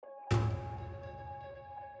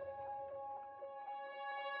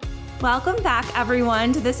Welcome back,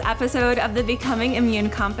 everyone, to this episode of the Becoming Immune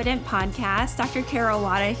Competent podcast. Dr. Carol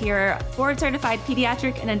Wada here, board-certified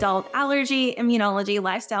pediatric and adult allergy, immunology,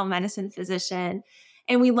 lifestyle medicine physician.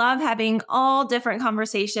 And we love having all different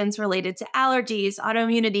conversations related to allergies,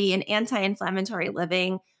 autoimmunity, and anti-inflammatory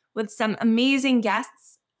living with some amazing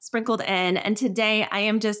guests sprinkled in. And today I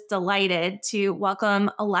am just delighted to welcome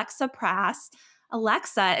Alexa Prass.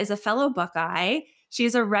 Alexa is a fellow Buckeye.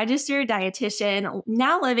 She's a registered dietitian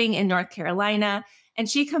now living in North Carolina, and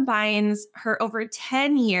she combines her over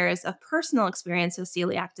 10 years of personal experience with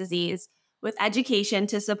celiac disease with education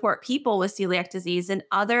to support people with celiac disease and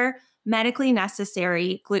other medically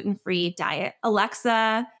necessary gluten-free diet.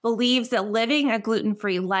 Alexa believes that living a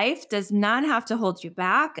gluten-free life does not have to hold you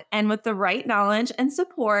back, and with the right knowledge and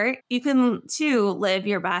support, you can too live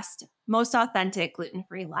your best, most authentic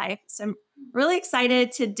gluten-free life. So I'm really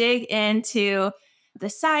excited to dig into the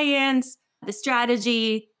science, the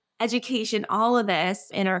strategy, education, all of this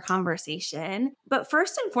in our conversation. But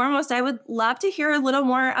first and foremost, I would love to hear a little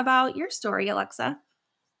more about your story, Alexa.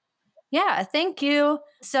 Yeah, thank you.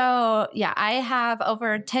 So, I have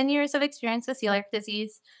over 10 years of experience with celiac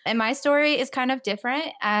disease. And my story is kind of different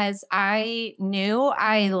as I knew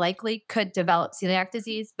I likely could develop celiac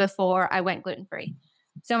disease before I went gluten free.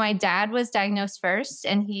 So, my dad was diagnosed first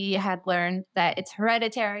and he had learned that it's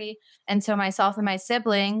hereditary. And so, myself and my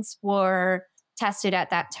siblings were tested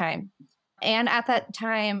at that time. And at that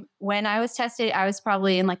time, when I was tested, I was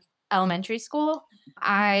probably in elementary school.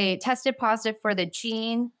 I tested positive for the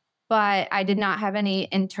gene, but I did not have any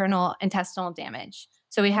internal intestinal damage.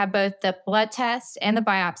 So we had both the blood test and the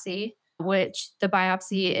biopsy, which the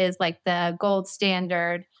biopsy is like the gold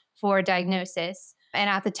standard for diagnosis. And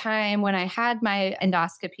at the time when I had my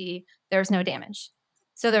endoscopy, there was no damage.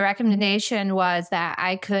 So the recommendation was that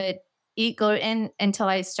I could eat gluten until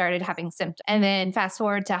I started having symptoms. And then fast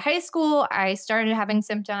forward to high school, I started having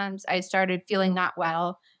symptoms. I started feeling not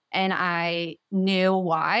well, and I knew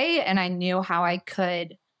why, and I knew how I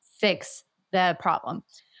could fix the problem.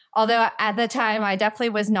 Although at the time, I definitely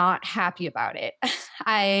was not happy about it.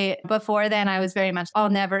 Before then, I was very much, I'll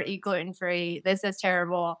never eat gluten-free. This is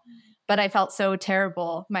terrible. But I felt so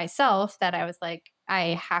terrible myself that I was like,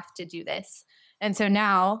 I have to do this. And so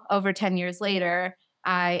now, over 10 years later,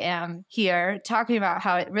 I am here talking about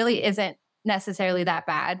how it really isn't necessarily that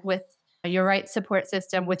bad with your right support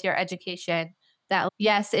system, with your education, that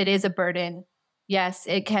yes, it is a burden. Yes,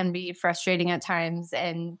 it can be frustrating at times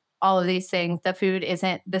and all of these things. The food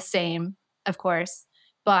isn't the same, of course,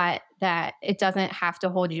 but that it doesn't have to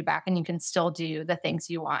hold you back and you can still do the things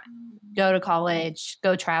you want. Go to college,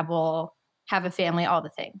 go travel, have a family, all the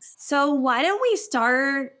things. So why don't we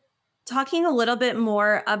start talking a little bit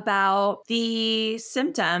more about the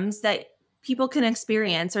symptoms that people can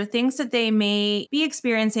experience or things that they may be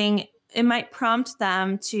experiencing. It might prompt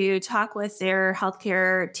them to talk with their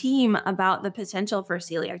healthcare team about the potential for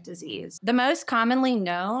celiac disease. The most commonly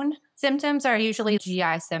known symptoms are usually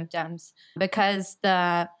GI symptoms because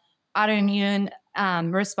the autoimmune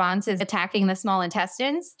response is attacking the small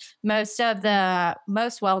intestines. Most of the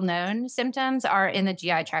most well-known symptoms are in the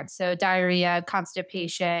GI tract. So diarrhea,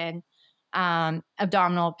 constipation,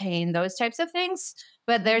 abdominal pain, those types of things.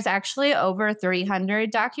 But there's actually over 300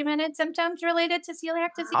 documented symptoms related to celiac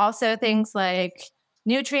disease. Also things like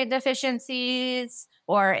nutrient deficiencies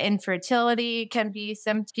or infertility can be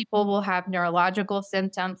some people will have neurological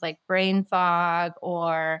symptoms like brain fog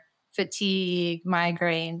or fatigue,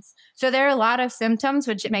 migraines. So there are a lot of symptoms,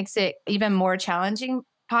 which makes it even more challenging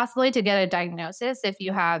possibly to get a diagnosis if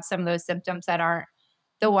you have some of those symptoms that aren't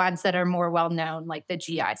the ones that are more well known, like the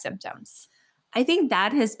GI symptoms. I think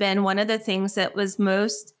that has been one of the things that was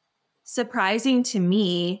most surprising to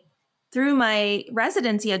me through my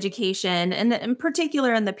residency education, and in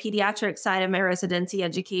particular on the pediatric side of my residency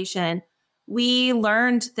education. We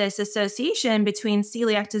learned this association between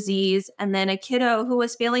celiac disease and then a kiddo who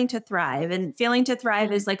was failing to thrive. And failing to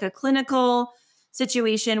thrive is like a clinical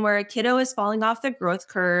situation where a kiddo is falling off the growth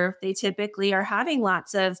curve. They typically are having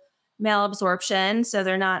lots of malabsorption, so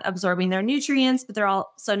they're not absorbing their nutrients, but they're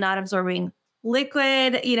also not absorbing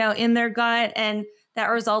liquid, in their gut. And that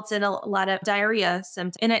results in a lot of diarrhea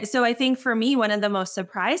symptoms. And so I think for me, one of the most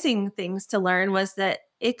surprising things to learn was that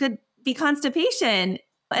it could be constipation.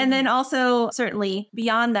 And then also certainly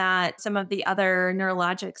beyond that, some of the other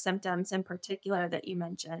neurologic symptoms in particular that you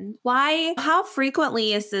mentioned. How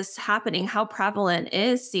frequently is this happening? How prevalent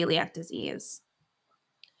is celiac disease?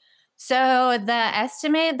 So the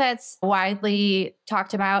estimate that's widely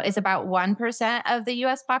talked about is about 1% of the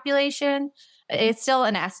US population. It's still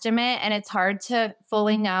an estimate and it's hard to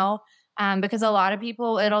fully know. because a lot of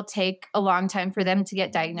people, it'll take a long time for them to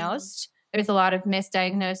get diagnosed. There's a lot of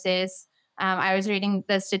misdiagnosis. I was reading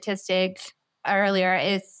the statistic earlier.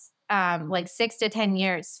 It's like 6 to 10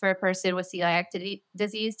 years for a person with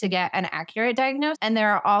disease to get an accurate diagnosis. And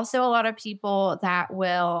there are also a lot of people that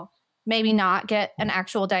will maybe not get an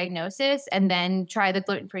actual diagnosis and then try the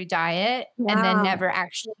gluten free diet and then Yeah. never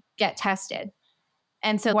actually get tested.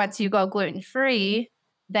 And so once you go gluten free,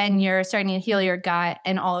 then you're starting to heal your gut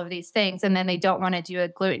and all of these things. And then they don't want to do a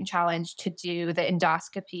gluten challenge to do the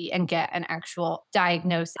endoscopy and get an actual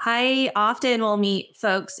diagnosis. I often will meet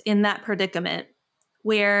folks in that predicament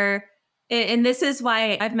where, and this is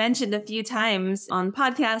why I've mentioned a few times on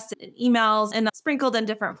podcasts and emails and sprinkled in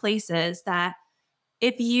different places, that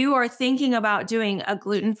if you are thinking about doing a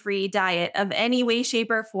gluten-free diet of any way, shape,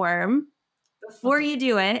 or form, before you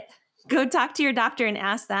do it, go talk to your doctor and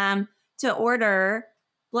ask them to order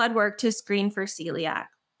blood work to screen for celiac.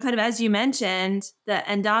 Kind of as you mentioned, the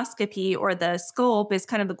endoscopy or the scope is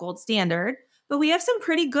kind of the gold standard, but we have some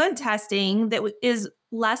pretty good testing that is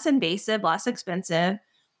less invasive, less expensive,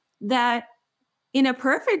 that in a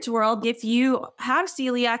perfect world, if you have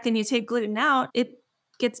celiac and you take gluten out, it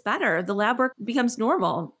gets better. The lab work becomes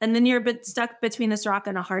normal. And then you're a bit stuck between this rock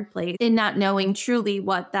and a hard place in not knowing truly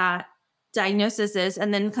what that diagnosis is,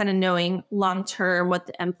 and then kind of knowing long term what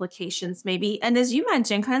the implications may be. And as you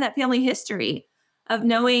mentioned, kind of that family history of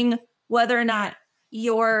knowing whether or not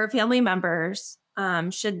your family members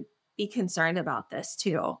should be concerned about this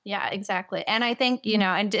too. Yeah, exactly. And I think,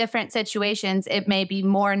 in different situations, it may be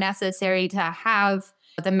more necessary to have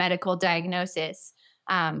the medical diagnosis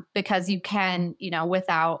because you can,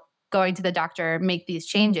 without going to the doctor, make these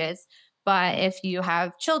changes. But if you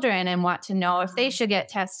have children and want to know if they should get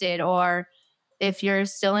tested, or if you're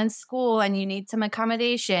still in school and you need some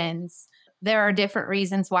accommodations, there are different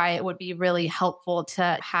reasons why it would be really helpful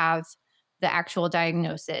to have the actual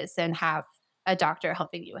diagnosis and have a doctor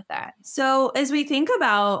helping you with that. So, as we think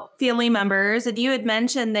about family members, and you had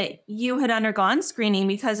mentioned that you had undergone screening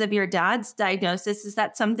because of your dad's diagnosis, is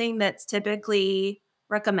that something that's typically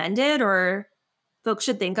recommended or folks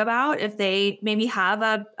should think about if they maybe have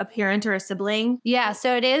a parent or a sibling? Yeah,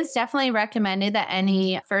 so it is definitely recommended that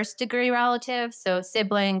any first degree relatives, so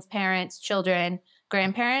siblings, parents, children,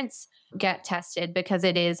 grandparents, get tested because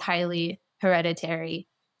it is highly hereditary.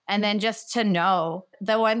 And then just to know,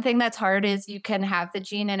 the one thing that's hard is you can have the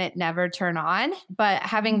gene and it never turn on, but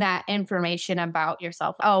having that information about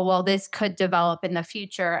yourself, oh, well, this could develop in the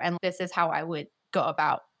future, and this is how I would go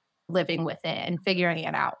about living with it and figuring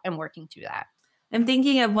it out and working through that. I'm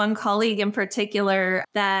thinking of one colleague in particular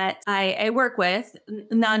that I work with,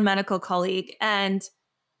 non medical colleague, and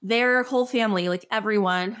their whole family, like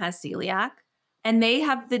everyone has celiac, and they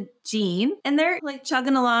have the gene, and they're like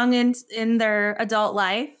chugging along in their adult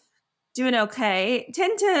life, doing okay,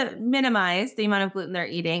 tend to minimize the amount of gluten they're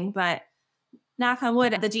eating, but knock on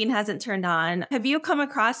wood, the gene hasn't turned on. Have you come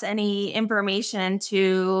across any information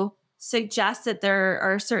to suggest that there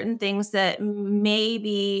are certain things that may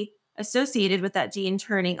be associated with that gene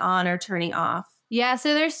turning on or turning off? Yeah,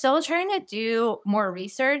 so they're still trying to do more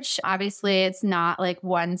research. Obviously, it's not like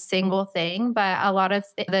one single thing, but a lot of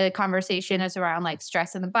the conversation is around like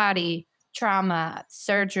stress in the body, trauma,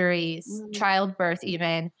 surgeries, childbirth,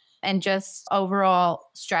 even, and just overall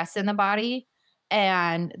stress in the body.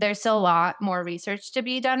 And there's still a lot more research to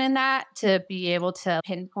be done in that to be able to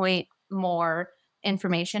pinpoint more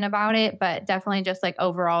information about it. But definitely just like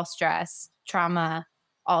overall stress, trauma,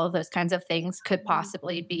 all of those kinds of things could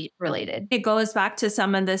possibly be related. It goes back to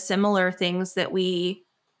some of the similar things that we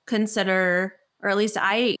consider, or at least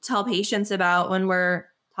I tell patients about when we're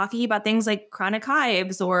talking about things like chronic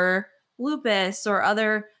hives or lupus or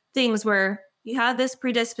other things where you have this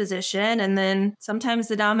predisposition and then sometimes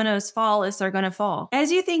the dominoes fall as they're going to fall.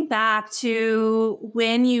 As you think back to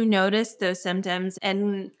when you noticed those symptoms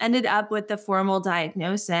and ended up with the formal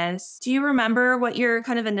diagnosis, do you remember what your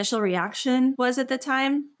kind of initial reaction was at the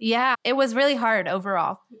time? Yeah, it was really hard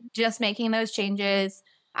overall, just making those changes.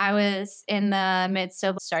 I was in the midst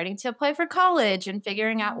of starting to apply for college and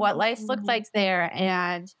figuring out what life looked like there.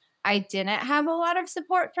 And I didn't have a lot of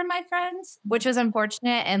support from my friends, which was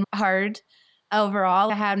unfortunate and hard overall.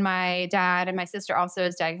 I had my dad and my sister also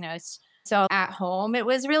was diagnosed. So at home, it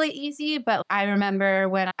was really easy. But I remember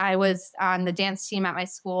when I was on the dance team at my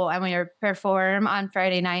school and we would perform on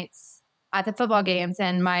Friday nights at the football games,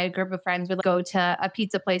 and my group of friends would go to a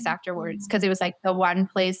pizza place afterwards because it was like the one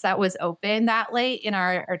place that was open that late in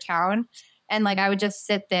our town. And like I would just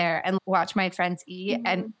sit there and watch my friends eat.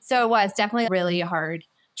 And so it was definitely a really hard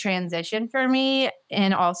transition for me.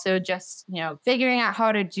 And also just, figuring out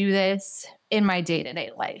how to do this in my day to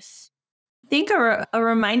day life. think a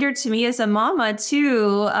reminder to me as a mama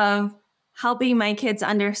too of helping my kids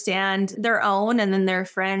understand their own and then their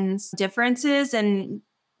friends' differences and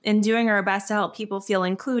doing our best to help people feel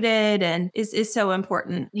included and is so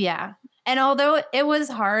important. Yeah. And although it was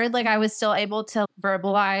hard, like I was still able to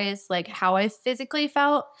verbalize like how I physically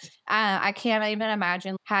felt. I can't even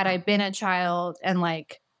imagine had I been a child and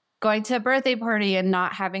like going to a birthday party and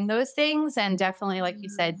not having those things. And definitely, like you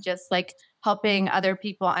said, just like helping other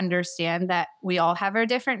people understand that we all have our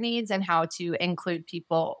different needs and how to include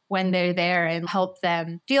people when they're there and help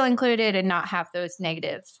them feel included and not have those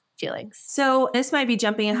negative feelings. So this might be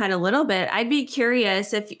jumping ahead a little bit. I'd be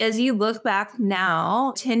curious if, as you look back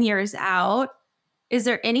now, 10 years out, is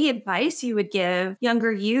there any advice you would give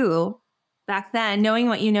younger you back then, knowing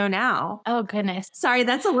what you know now? Oh, goodness. Sorry,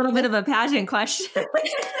 that's a little bit of a pageant question.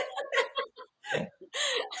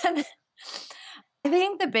 I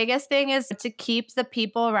think the biggest thing is to keep the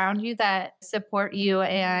people around you that support you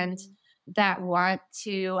and that want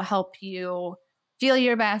to help you feel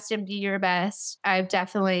your best and be your best. I've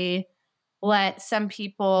definitely let some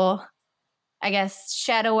people, I guess,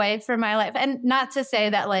 shed away from my life. And not to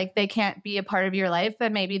say that like they can't be a part of your life,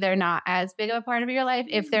 but maybe they're not as big of a part of your life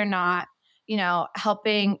if they're not,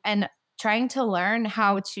 helping and trying to learn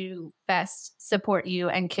how to best support you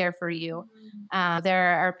and care for you.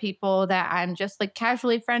 There are people that I'm just like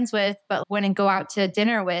casually friends with, but wouldn't go out to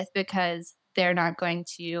dinner with because they're not going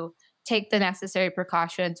to take the necessary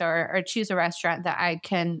precautions or choose a restaurant that I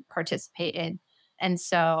can participate in. And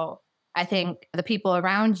so I think the people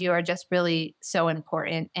around you are just really so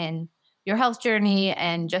important in your health journey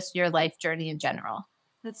and just your life journey in general.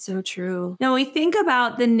 That's so true. Now we think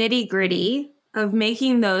about the nitty gritty of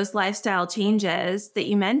making those lifestyle changes that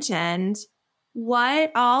you mentioned.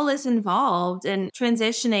 What all is involved in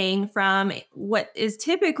transitioning from what is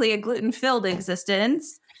typically a gluten-filled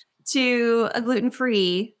existence to a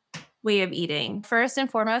gluten-free way of eating? First and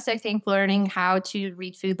foremost, I think learning how to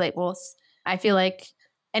read food labels. I feel like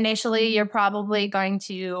initially you're probably going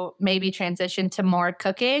to maybe transition to more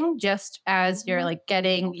cooking just as you're like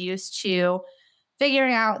getting used to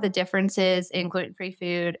figuring out the differences in gluten-free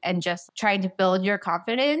food and just trying to build your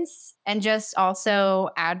confidence and just also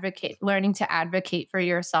learning to advocate for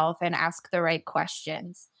yourself and ask the right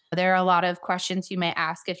questions. There are a lot of questions you may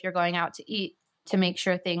ask if you're going out to eat to make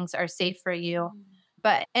sure things are safe for you.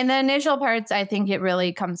 But in the initial parts, I think it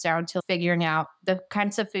really comes down to figuring out the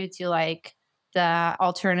kinds of foods you like, the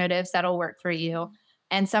alternatives that'll work for you.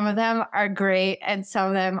 And some of them are great and some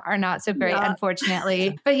of them are not so great, Yeah.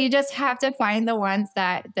 unfortunately. But you just have to find the ones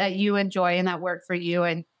that you enjoy and that work for you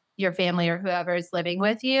and your family or whoever is living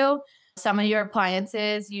with you. Some of your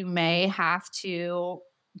appliances you may have to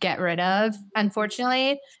get rid of.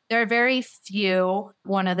 Unfortunately, there are very few,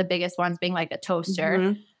 one of the biggest ones being like a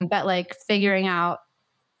toaster, but like figuring out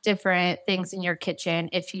different things in your kitchen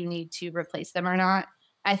if you need to replace them or not.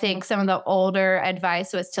 I think some of the older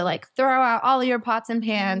advice was to like throw out all of your pots and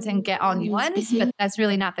pans and get all new ones, but that's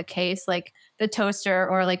really not the case. Like the toaster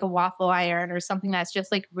or like a waffle iron or something that's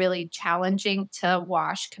just like really challenging to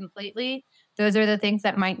wash completely. Those are the things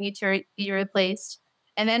that might need to be replaced.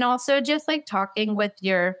 And then also just like talking with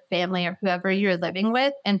your family or whoever you're living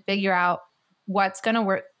with and figure out what's going to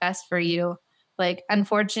work best for you. Like,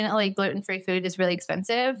 unfortunately, gluten-free food is really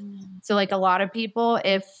expensive. So like a lot of people,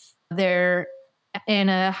 if they're in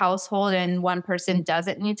a household and one person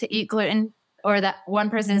doesn't need to eat gluten or that one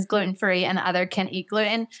person is gluten-free and the other can eat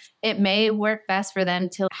gluten, it may work best for them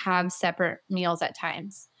to have separate meals at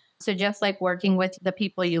times. So just like working with the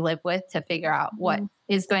people you live with to figure out what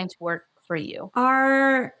is going to work for you.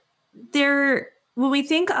 Are there, when we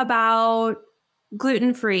think about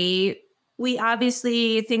gluten-free, we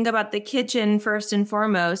obviously think about the kitchen first and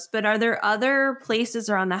foremost, but are there other places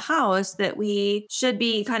around the house that we should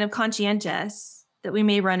be kind of conscientious that we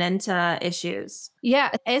may run into issues?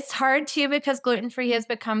 Yeah, it's hard too because gluten-free has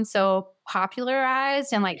become so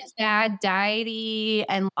popularized and like sad diety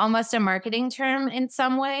and almost a marketing term in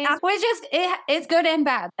some ways, which is it's good and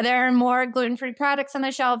bad. There are more gluten-free products on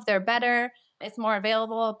the shelf. They're better. It's more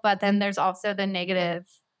available. But then there's also the negative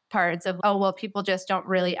parts of, oh, well, people just don't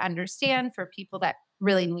really understand for people that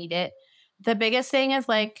really need it. The biggest thing is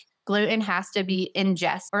like gluten has to be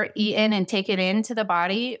ingested or eaten and taken into the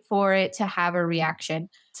body for it to have a reaction.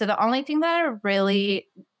 So the only thing that are really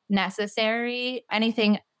necessary,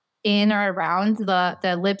 anything in or around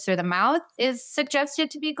the lips or the mouth is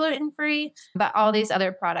suggested to be gluten-free. But all these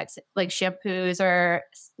other products like shampoos or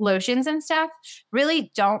lotions and stuff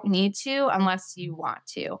really don't need to unless you want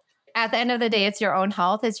to. At the end of the day, it's your own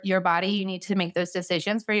health. It's your body. You need to make those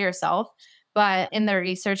decisions for yourself. But in the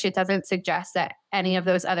research, it doesn't suggest that any of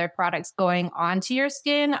those other products going onto your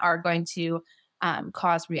skin are going to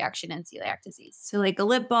cause reaction in celiac disease. So like a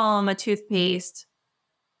lip balm, a toothpaste,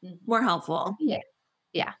 Mhm. more helpful. Yeah.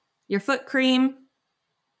 Yeah. Your foot cream,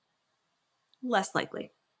 less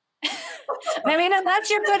likely. I mean, unless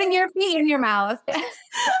you're putting your feet in your mouth.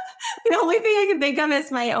 The only thing I can think of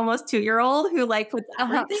is my almost 2-year-old who like puts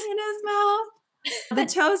Uh-huh. everything in his mouth. The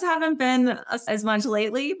toes haven't been as much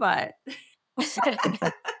lately, but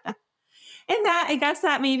and that I guess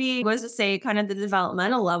that maybe was to say kind of the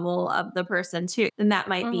developmental level of the person too. And that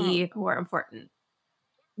might Mhm. be more important.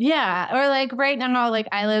 Yeah, or like right now, like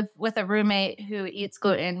I live with a roommate who eats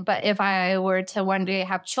gluten, but if I were to one day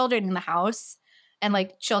have children in the house and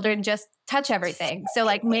like children just touch everything. So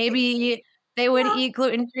like maybe they would Yeah. eat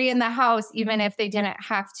gluten free in the house even if they didn't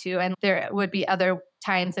have to. And there would be other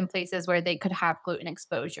times and places where they could have gluten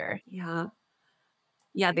exposure. Yeah.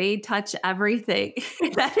 Yeah, they touch everything.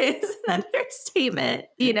 That is an understatement.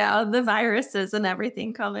 The viruses and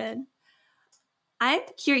everything come in. I'm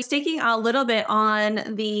curious, taking a little bit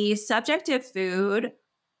on the subject of food.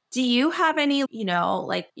 Do you have any,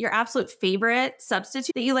 like your absolute favorite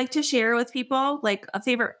substitute that you like to share with people? Like a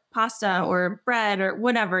favorite pasta or bread or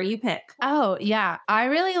whatever you pick? Oh, yeah. I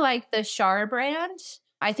really like the Char brand.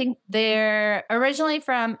 I think they're originally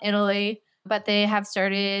from Italy, but they have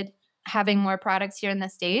started having more products here in the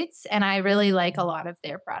States. And I really like a lot of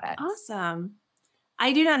their products. Awesome.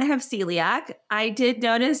 I do not have celiac. I did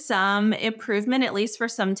notice some improvement, at least for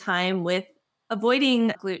some time, with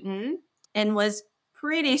avoiding gluten and was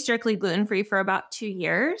pretty strictly gluten free for about 2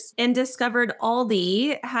 years and discovered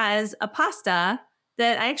Aldi has a pasta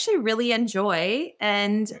that I actually really enjoy.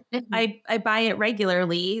 And Mhm. I buy it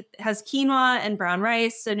regularly. It has quinoa and brown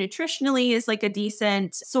rice. So nutritionally is like a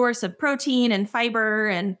decent source of protein and fiber,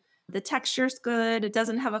 and the texture's good. It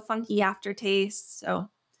doesn't have a funky aftertaste. So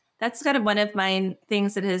that's kind of one of my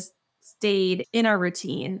things that has stayed in our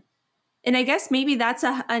routine. And I guess maybe that's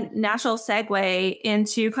a natural segue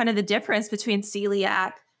into kind of the difference between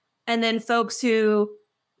celiac and then folks who,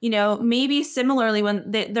 maybe similarly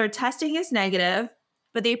when their testing is negative,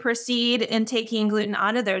 but they proceed in taking gluten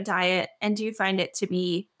out of their diet and do find it to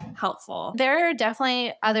be helpful. There are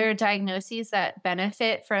definitely other diagnoses that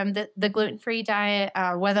benefit from the gluten free diet.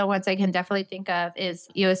 One of the ones I can definitely think of is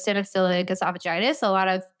eosinophilic esophagitis. A lot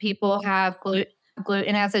of people have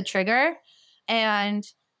gluten as a trigger. And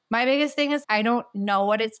my biggest thing is I don't know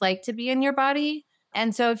what it's like to be in your body.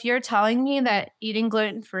 And so if you're telling me that eating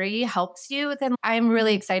gluten free helps you, then I'm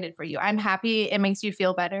really excited for you. I'm happy it makes you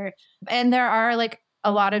feel better. And there are like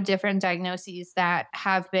a lot of different diagnoses that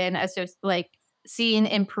have been associated, like seen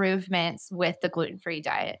improvements with the gluten-free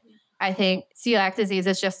diet. I think celiac disease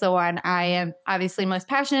is just the one I am obviously most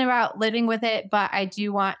passionate about living with it, but I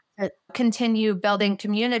do want to continue building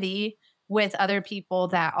community with other people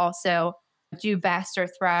that also do best or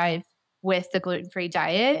thrive with the gluten-free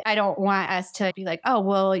diet. I don't want us to be like, oh,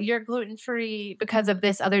 well, you're gluten-free because of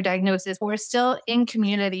this other diagnosis. We're still in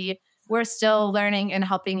community. We're still learning and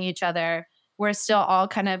helping each other. We're still all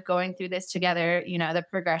kind of going through this together, the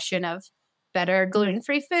progression of better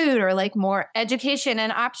gluten-free food or like more education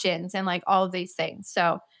and options and like all of these things.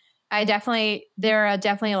 So there are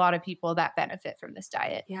definitely a lot of people that benefit from this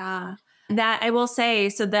diet. Yeah. That I will say,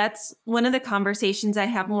 so that's one of the conversations I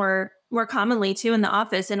have more commonly too in the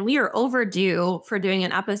office. And we are overdue for doing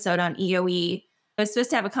an episode on EOE. I was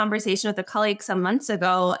supposed to have a conversation with a colleague some months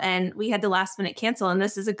ago and we had to last minute cancel. And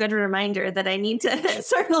this is a good reminder that I need to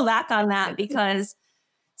circle back on that because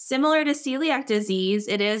similar to celiac disease,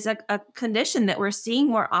 it is a condition that we're seeing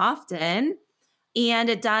more often. And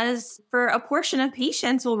it does, for a portion of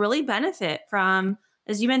patients, will really benefit from,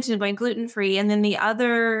 as you mentioned, going gluten free. And then the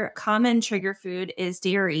other common trigger food is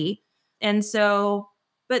dairy. And so,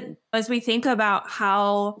 but as we think about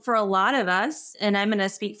how, for a lot of us, and I'm going to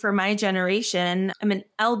speak for my generation, I'm an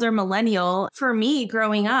elder millennial. For me,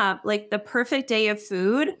 growing up, like the perfect day of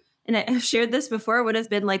food, and I've shared this before, would have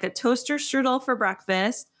been like a toaster strudel for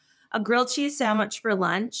breakfast, a grilled cheese sandwich for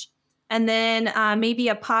lunch, and then maybe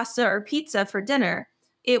a pasta or pizza for dinner.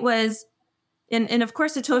 It was, and of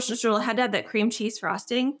course, the toaster strudel had to have that cream cheese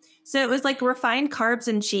frosting. So it was like refined carbs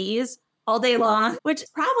and cheese all day long, which is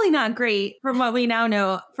probably not great from what we now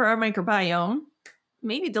know for our microbiome.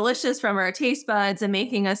 Maybe delicious from our taste buds and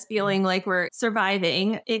making us feeling like we're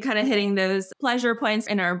surviving, it kind of hitting those pleasure points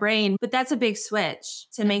in our brain. But that's a big switch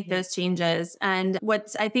to make those changes. And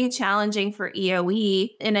what's, I think, challenging for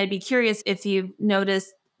EOE, and I'd be curious if you've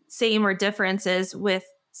noticed same or differences with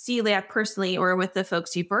celiac personally or with the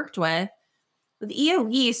folks you've worked with, with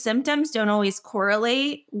EOE, symptoms don't always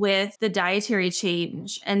correlate with the dietary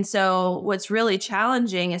change. And so, what's really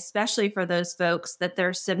challenging, especially for those folks that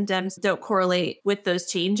their symptoms don't correlate with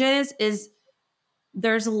those changes, is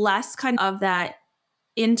there's less kind of that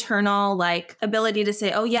internal like ability to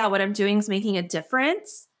say, oh, yeah, what I'm doing is making a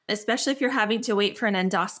difference, especially if you're having to wait for an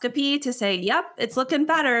endoscopy to say, yep, it's looking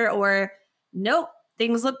better, or nope,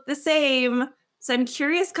 things look the same. So I'm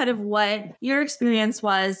curious kind of what your experience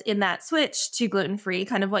was in that switch to gluten-free,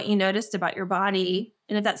 kind of what you noticed about your body,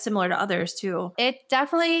 and if that's similar to others too. It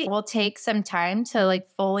definitely will take some time to like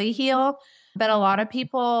fully heal, but a lot of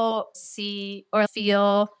people see or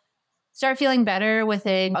start feeling better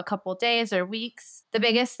within a couple days or weeks. The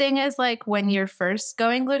biggest thing is like when you're first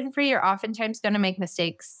going gluten free, you're oftentimes going to make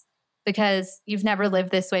mistakes because you've never lived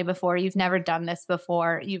this way before. You've never done this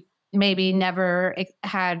before. You've maybe never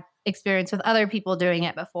had experience with other people doing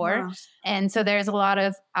it before. Yeah. And so there's a lot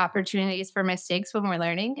of opportunities for mistakes when we're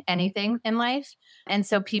learning anything in life. And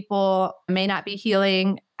so people may not be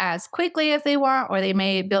healing as quickly as they want, or they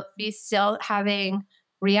may be still having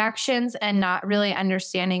reactions and not really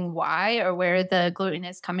understanding why or where the gluten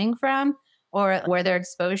is coming from or where their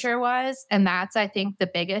exposure was. And that's, I think, the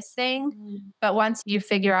biggest thing. But once you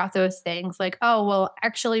figure out those things, like, oh, well,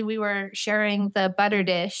 actually, we were sharing the butter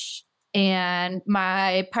dish and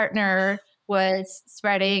my partner was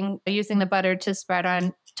using the butter to spread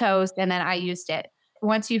on toast, and then I used it.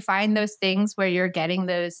 Once you find those things where you're getting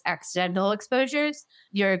those accidental exposures,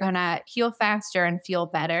 you're going to heal faster and feel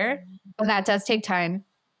better. But that does take time,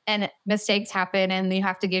 and mistakes happen, and you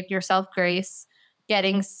have to give yourself grace.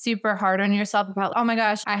 Getting super hard on yourself about, oh my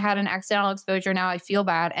gosh, I had an accidental exposure. Now I feel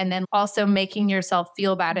bad. And then also making yourself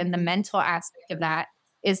feel bad in the mental aspect of that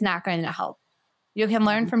is not going to help. You can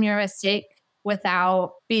learn from your mistake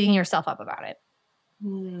without beating yourself up about it.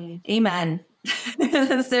 Amen.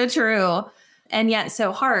 That's so true. And yet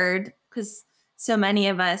so hard because so many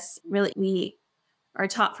of us really, we are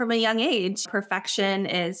taught from a young age, perfection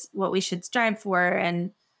is what we should strive for.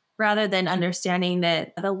 And rather than understanding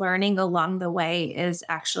that the learning along the way is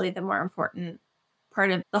actually the more important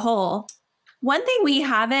part of the whole. One thing we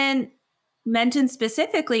haven't mentioned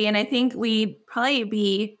specifically, and I think we'd probably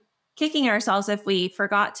be kicking ourselves if we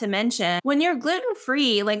forgot to mention, when you're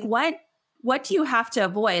gluten-free, like what do you have to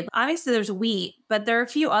avoid? Obviously there's wheat, but there are a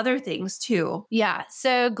few other things too. Yeah.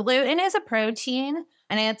 So gluten is a protein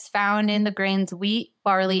and it's found in the grains wheat,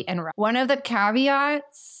 barley, and rye. One of the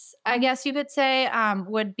caveats, I guess you could say,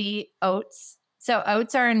 would be oats. So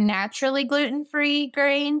oats are a naturally gluten-free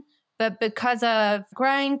grain, but because of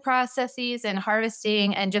growing processes and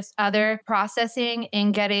harvesting and just other processing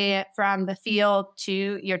and getting it from the field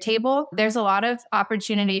to your table, there's a lot of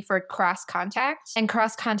opportunity for cross contact, and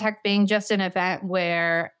cross contact being just an event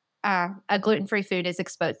where a gluten-free food is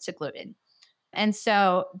exposed to gluten. And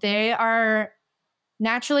so they are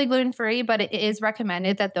naturally gluten-free, but it is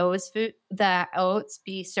recommended that that oats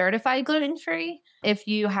be certified gluten-free if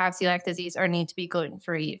you have celiac disease or need to be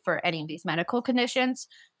gluten-free for any of these medical conditions,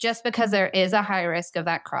 just because there is a high risk of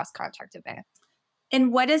that cross-contact event.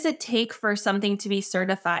 And what does it take for something to be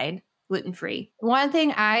certified gluten-free? One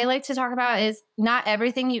thing I like to talk about is not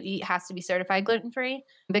everything you eat has to be certified gluten-free,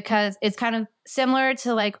 because it's kind of similar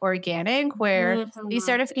to like organic, where these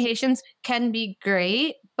certifications can be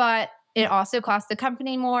great, but it also costs the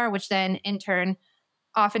company more, which then in turn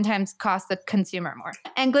oftentimes costs the consumer more.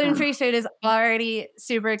 And gluten-free food is already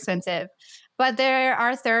super expensive. But there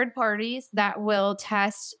are third parties that will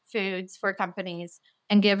test foods for companies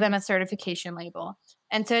and give them a certification label.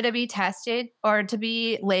 And so to be tested or to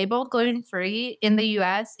be labeled gluten-free in the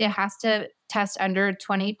US, it has to test under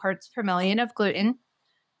 20 parts per million of gluten.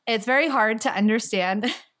 It's very hard to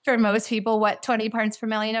understand for most people what 20 parts per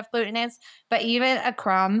million of gluten is, but even a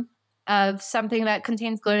crumb of something that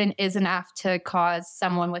contains gluten is enough to cause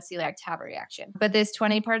someone with celiac to have a reaction. But this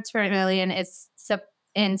 20 parts per million is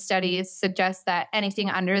in studies suggest that anything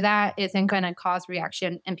under that isn't going to cause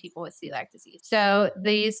reaction in people with celiac disease. So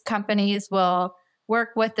these companies will work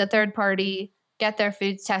with the third party, get their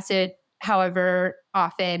foods tested however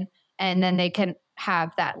often, and then they can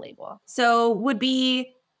have that label. So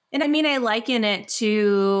and I mean, I liken it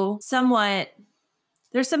to somewhat,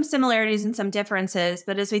 there's some similarities and some differences,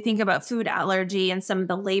 but as we think about food allergy and some of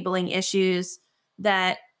the labeling issues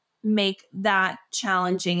that make that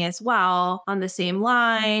challenging as well, on the same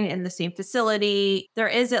line, in the same facility, there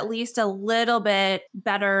is at least a little bit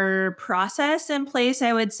better process in place,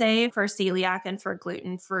 I would say, for celiac and for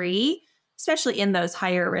gluten-free, especially in those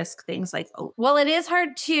higher risk things like oats. Well, it is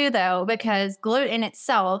hard too, though, because gluten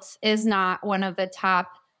itself is not one of the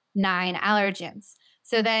top 9 allergens.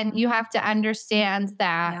 So then you have to understand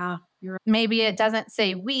that Maybe it doesn't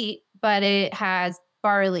say wheat, but it has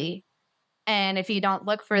barley. And if you don't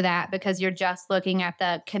look for that because you're just looking at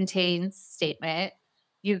the contains statement,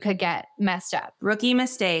 you could get messed up. Rookie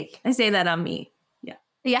mistake. I say that on me. Yeah.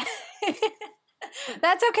 Yeah.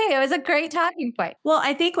 That's okay. It was a great talking point. Well,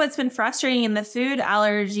 I think what's been frustrating in the food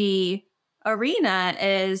allergy arena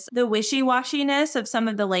is the wishy-washiness of some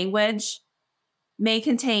of the language. May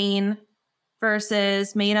contain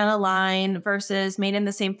versus made on a line versus made in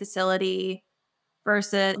the same facility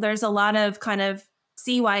versus there's a lot of kind of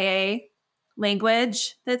CYA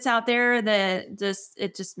language that's out there that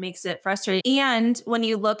just makes it frustrating. And when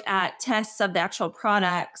you look at tests of the actual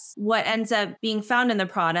products, what ends up being found in the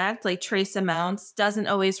product, like trace amounts, doesn't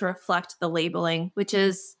always reflect the labeling, which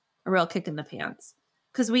is a real kick in the pants.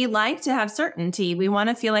 Because we like to have certainty. We want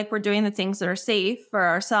to feel like we're doing the things that are safe for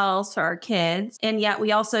ourselves, for our kids. And yet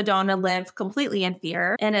we also don't want to live completely in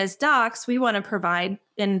fear. And as docs, we want to provide,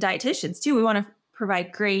 and dietitians too, we want to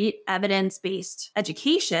provide great evidence-based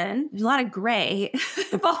education. There's a lot of gray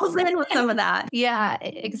falls in with some of that. Yeah,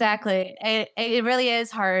 exactly. It really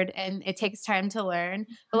is hard and it takes time to learn.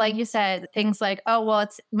 But like you said, things like, oh, well,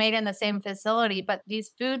 it's made in the same facility, but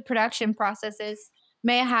these food production processes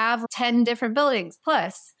may have 10 different buildings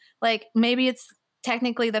plus. Like maybe it's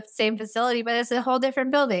technically the same facility, but it's a whole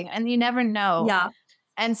different building and you never know. Yeah.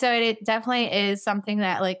 And so it definitely is something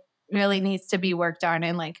that like really needs to be worked on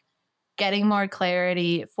and like getting more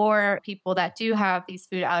clarity for people that do have these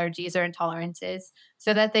food allergies or intolerances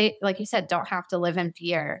so that they, like you said, don't have to live in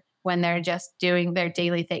fear when they're just doing their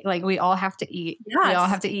daily thing. Like we all have to eat. Yes. We all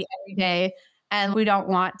have to eat every day. And we don't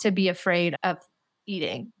want to be afraid of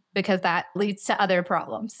eating because that leads to other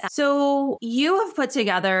problems. So you have put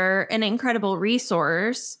together an incredible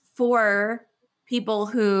resource for people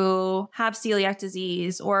who have celiac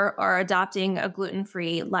disease or are adopting a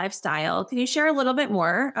gluten-free lifestyle. Can you share a little bit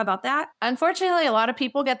more about that? Unfortunately, a lot of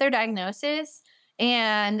people get their diagnosis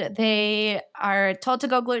and they are told to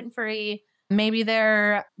go gluten-free. Maybe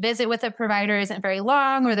their visit with a provider isn't very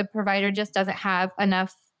long or the provider just doesn't have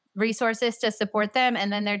enough resources to support them.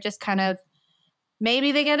 And then they're just kind of,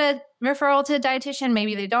 maybe they get a referral to a dietitian,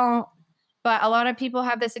 maybe they don't. But a lot of people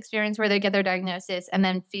have this experience where they get their diagnosis and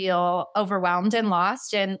then feel overwhelmed and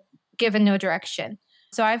lost and given no direction.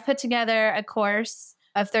 So I've put together a course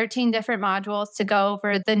of 13 different modules to go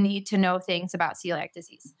over the need to know things about celiac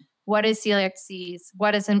disease. What is celiac disease?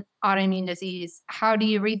 What is an autoimmune disease? How do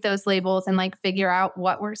you read those labels and like figure out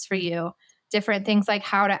what works for you? Different things like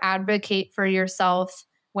how to advocate for yourself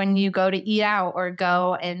when you go to eat out or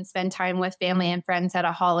go and spend time with family and friends at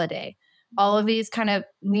a holiday. All of these kind of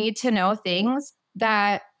need to know things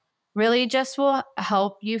that really just will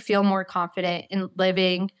help you feel more confident in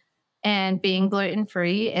living and being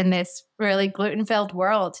gluten-free in this really gluten-filled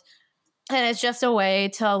world. And it's just a way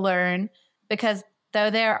to learn because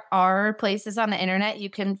though there are places on the internet you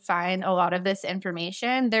can find a lot of this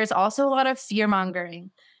information, there's also a lot of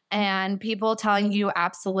fear-mongering and people telling you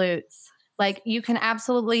absolutes. Like you can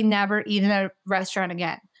absolutely never eat in a restaurant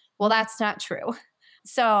again. Well, that's not true.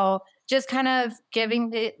 So just kind of giving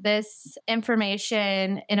this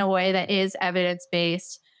information in a way that is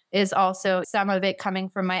evidence-based is also some of it coming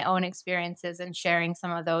from my own experiences and sharing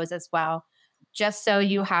some of those as well, just so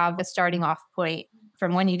you have a starting off point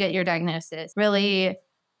from when you get your diagnosis. Really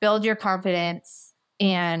build your confidence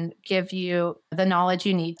and give you the knowledge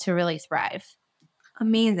you need to really thrive.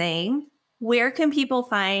 Amazing. Where can people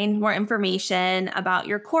find more information about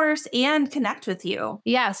your course and connect with you?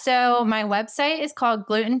 Yeah, so my website is called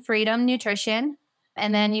Gluten Freedom Nutrition.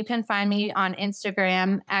 And then you can find me on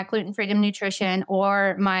Instagram at Gluten Freedom Nutrition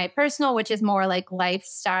or my personal, which is more like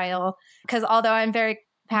lifestyle. Because although I'm very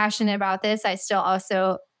passionate about this, I still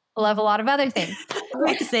also love a lot of other things.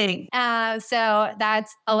 Amazing. So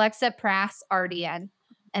that's Alexa Prass RDN.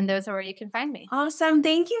 And those are where you can find me. Awesome.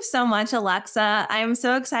 Thank you so much, Alexa. I'm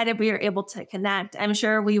so excited we were able to connect. I'm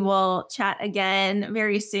sure we will chat again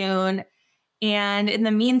very soon. And in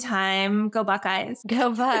the meantime, go Buckeyes.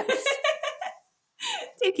 Go Bucks.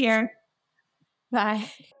 Take care. Bye.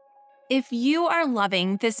 If you are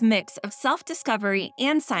loving this mix of self-discovery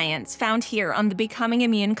and science found here on the Becoming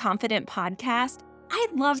Immune Confident podcast,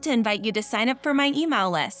 I'd love to invite you to sign up for my email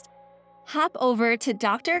list. Hop over to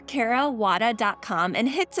drkarawada.com and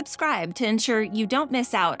hit subscribe to ensure you don't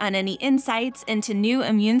miss out on any insights into new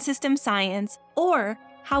immune system science or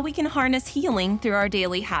how we can harness healing through our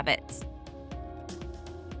daily habits.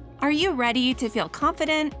 Are you ready to feel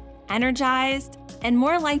confident, energized, and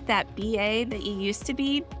more like that BA that you used to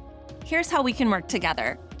be? Here's how we can work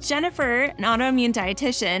together. Jennifer, an autoimmune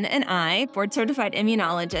dietitian, and I, board-certified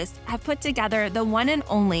immunologist, have put together the one and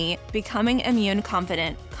only Becoming Immune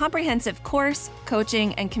Confident comprehensive course,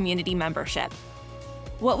 coaching, and community membership.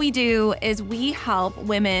 What we do is we help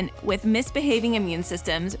women with misbehaving immune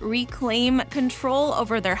systems reclaim control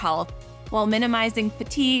over their health while minimizing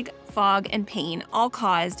fatigue, fog, and pain, all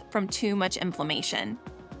caused from too much inflammation.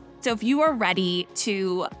 So if you are ready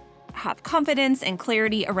to have confidence and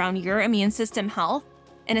clarity around your immune system health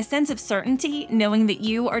and a sense of certainty, knowing that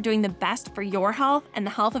you are doing the best for your health and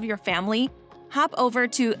the health of your family, hop over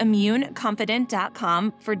to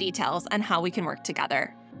immuneconfident.com for details on how we can work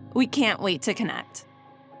together. We can't wait to connect.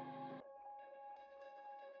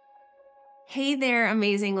 Hey there,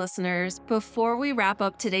 amazing listeners. Before we wrap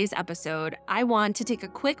up today's episode, I want to take a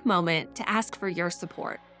quick moment to ask for your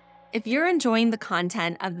support. If you're enjoying the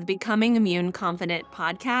content of the Becoming Immune Confident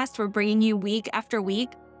podcast we're bringing you week after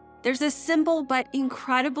week, there's a simple but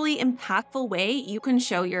incredibly impactful way you can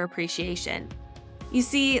show your appreciation. You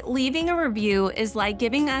see, leaving a review is like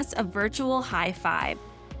giving us a virtual high five,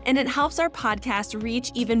 and it helps our podcast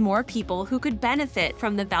reach even more people who could benefit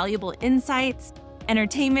from the valuable insights,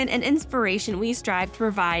 entertainment, and inspiration we strive to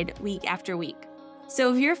provide week after week.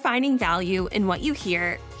 So if you're finding value in what you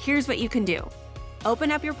hear, here's what you can do.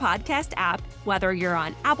 Open up your podcast app, whether you're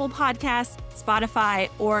on Apple Podcasts,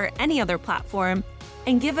 Spotify, or any other platform,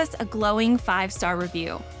 and give us a glowing 5-star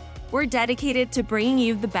review. We're dedicated to bringing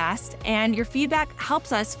you the best, and your feedback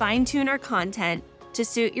helps us fine-tune our content to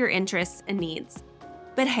suit your interests and needs.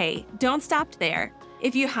 But hey, don't stop there.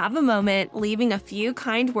 If you have a moment, leaving a few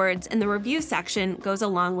kind words in the review section goes a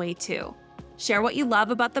long way too. Share what you love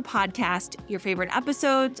about the podcast, your favorite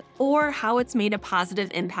episodes, or how it's made a positive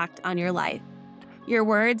impact on your life. Your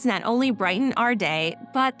words not only brighten our day,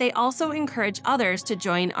 but they also encourage others to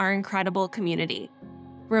join our incredible community.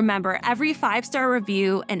 Remember, every 5-star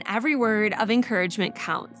review and every word of encouragement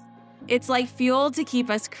counts. It's like fuel to keep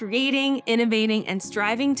us creating, innovating, and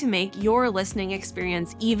striving to make your listening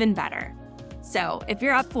experience even better. So if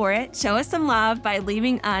you're up for it, show us some love by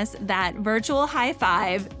leaving us that virtual high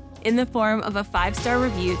five in the form of a 5-star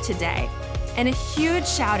review today. And a huge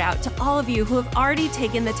shout out to all of you who have already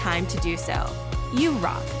taken the time to do so. You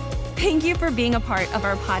rock. Thank you for being a part of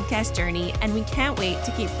our podcast journey, and we can't wait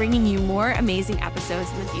to keep bringing you more amazing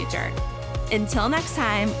episodes in the future. Until next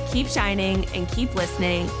time, keep shining and keep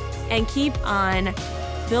listening and keep on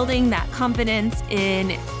building that confidence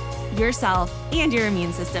in yourself and your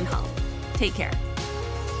immune system health. Take care.